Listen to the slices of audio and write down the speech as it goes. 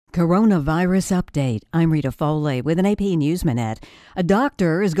Coronavirus update. I'm Rita Foley with an AP News Minute. A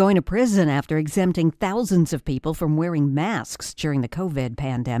doctor is going to prison after exempting thousands of people from wearing masks during the COVID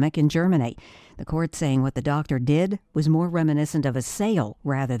pandemic in Germany. The court saying what the doctor did was more reminiscent of a sale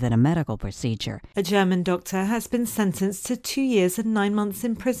rather than a medical procedure. A German doctor has been sentenced to 2 years and 9 months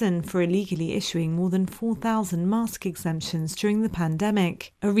in prison for illegally issuing more than 4,000 mask exemptions during the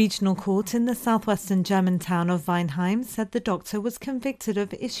pandemic. A regional court in the southwestern German town of Weinheim said the doctor was convicted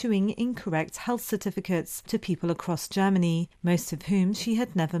of issuing incorrect health certificates to people across Germany, most of whom she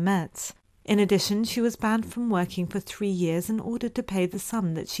had never met. In addition, she was banned from working for 3 years and ordered to pay the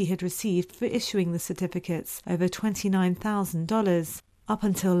sum that she had received for issuing the certificates, over $29,000. Up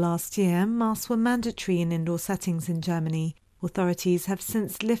until last year, masks were mandatory in indoor settings in Germany. Authorities have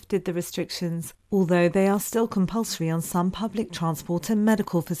since lifted the restrictions, although they are still compulsory on some public transport and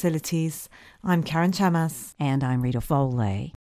medical facilities. I'm Karen Chamas. And I'm Rita Foley.